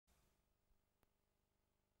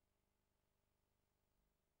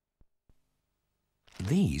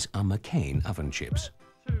These are McCain oven chips.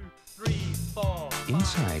 2, 3, 4, 5.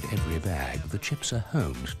 Inside every bag, the chips are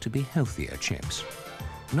honed to be healthier chips.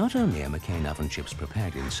 Not only are McCain oven chips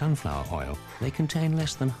prepared in sunflower oil, they contain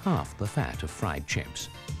less than half the fat of fried chips,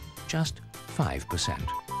 just 5%.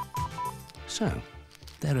 So,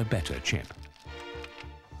 they're a better chip.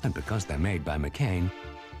 And because they're made by McCain,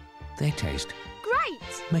 they taste great!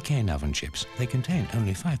 McCain oven chips. They contain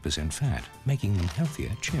only 5% fat, making them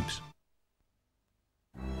healthier chips.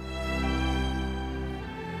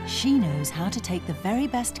 She knows how to take the very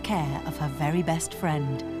best care of her very best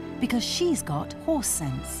friend because she's got Horse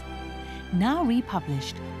Sense. Now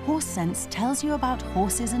republished, Horse Sense tells you about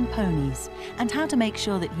horses and ponies and how to make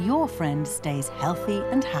sure that your friend stays healthy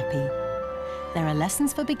and happy. There are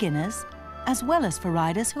lessons for beginners as well as for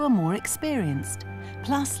riders who are more experienced,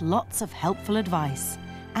 plus lots of helpful advice.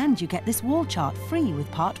 And you get this wall chart free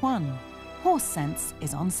with Part 1. Horse Sense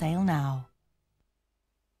is on sale now.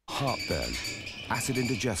 Heartburn, acid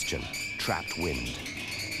indigestion, trapped wind.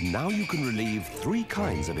 Now you can relieve 3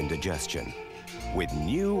 kinds of indigestion with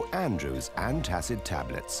new Andrews Antacid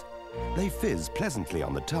tablets. They fizz pleasantly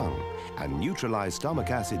on the tongue and neutralize stomach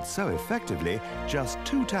acid so effectively, just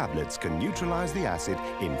 2 tablets can neutralize the acid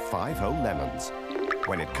in 5 whole lemons.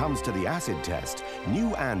 When it comes to the acid test,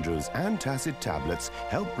 new Andrews Antacid tablets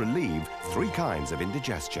help relieve 3 kinds of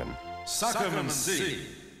indigestion. Suckerman C.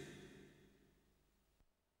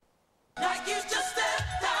 Like you just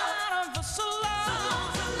stepped out of the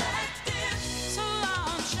salon. Selectives.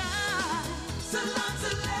 Salon shine. Salon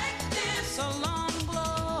Selectives. Salon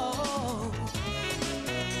glow.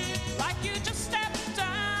 Like you just stepped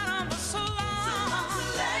out of the salon.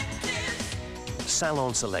 Selectives.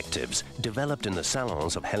 Salon Selectives, developed in the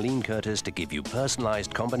salons of Helene Curtis to give you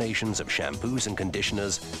personalized combinations of shampoos and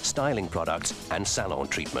conditioners, styling products, and salon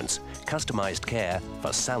treatments. Customized care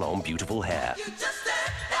for salon beautiful hair. You just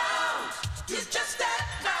stepped out. You just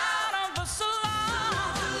stepped out of the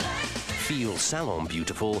salon. Selectives. Feel salon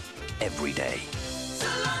beautiful every day.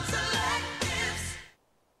 Salon Selectives.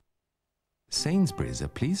 Sainsbury's are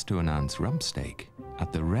pleased to announce rump steak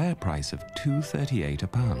at the rare price of £2.38 a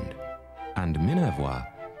pound, and Minervois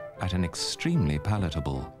at an extremely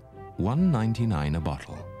palatable £1.99 a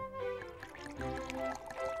bottle.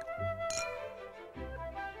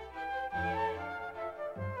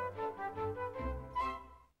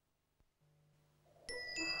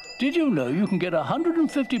 Did you know you can get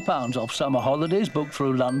 £150 off summer holidays booked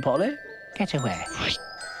through Lunn, Polly? Get away.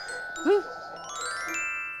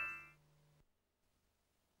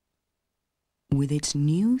 With its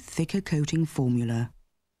new thicker coating formula,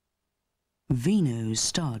 Veno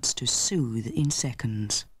starts to soothe in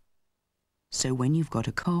seconds. So when you've got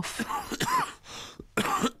a cough,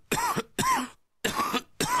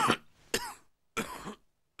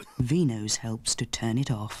 Veno's helps to turn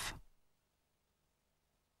it off.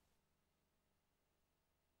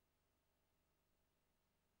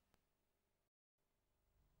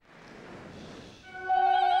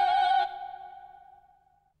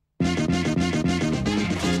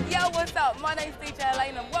 What's up? My name's DJ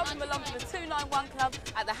Elaine and welcome along to the 291 Club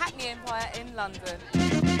at the Hackney Empire in London.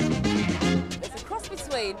 It's a cross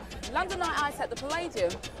between London Night Ice at the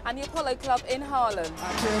Palladium and the Apollo Club in Harlem.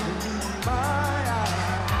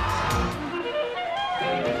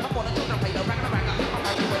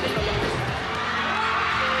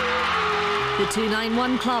 The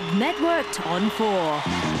 291 Club networked on 4.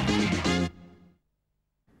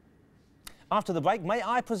 After the break, may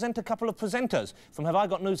I present a couple of presenters. From Have I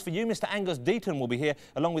Got News For You, Mr Angus Deaton will be here,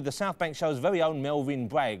 along with the South Bank Show's very own Melvyn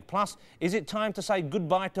Bragg. Plus, is it time to say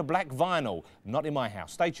goodbye to black vinyl? Not in my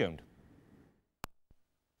house. Stay tuned.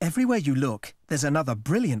 Everywhere you look, there's another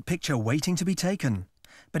brilliant picture waiting to be taken.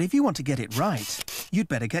 But if you want to get it right, you'd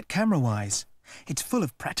better get CameraWise. It's full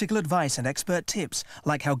of practical advice and expert tips,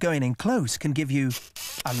 like how going in close can give you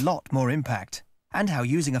a lot more impact, and how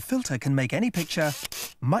using a filter can make any picture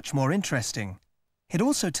much more interesting. It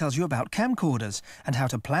also tells you about camcorders and how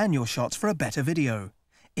to plan your shots for a better video.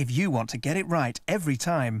 If you want to get it right every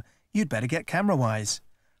time, you'd better get CameraWise.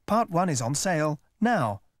 Part 1 is on sale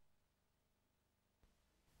now.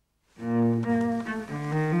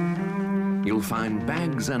 You'll find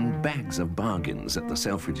bags and bags of bargains at the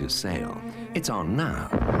Selfridges sale. It's on now,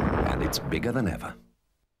 and it's bigger than ever.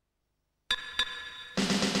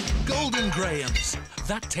 Golden Grahams.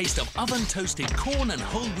 That taste of oven-toasted corn and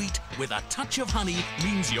whole wheat with a touch of honey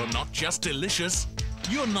means you're not just delicious,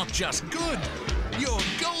 you're not just good, you're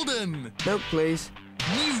golden. Milk, please.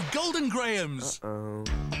 New Golden Grahams. Uh-oh.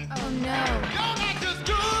 Oh, no. You're not just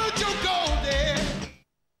good, you're golden.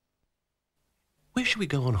 Where should we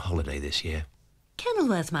go on holiday this year?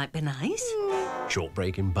 Kenilworth might be nice. Short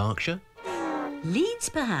break in Berkshire? Leeds,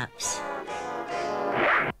 perhaps.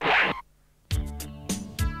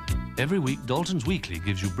 Every week, Dalton's Weekly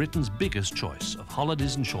gives you Britain's biggest choice of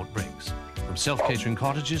holidays and short breaks, from self-catering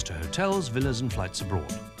cottages to hotels, villas and flights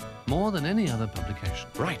abroad. More than any other publication.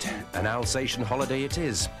 Right, an Alsatian holiday it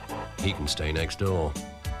is. He can stay next door.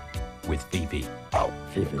 With Phoebe. Oh,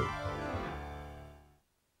 Phoebe.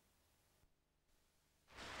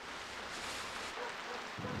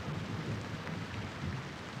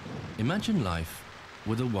 Imagine life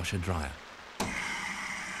with a washer-dryer.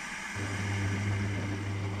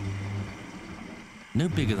 No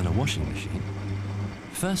bigger than a washing machine.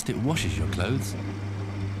 First it washes your clothes,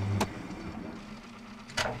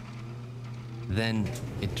 then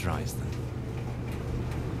it dries them.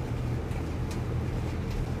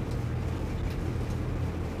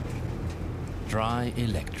 Dry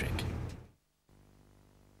electric.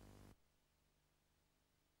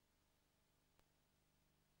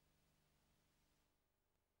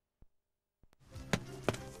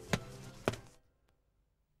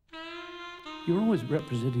 You're always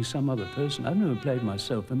representing some other person. I've never played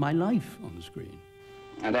myself in my life on the screen.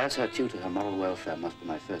 And as her tutor, her moral welfare must be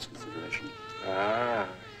my first consideration. Ah,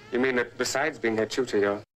 you mean that besides being her tutor,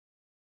 you're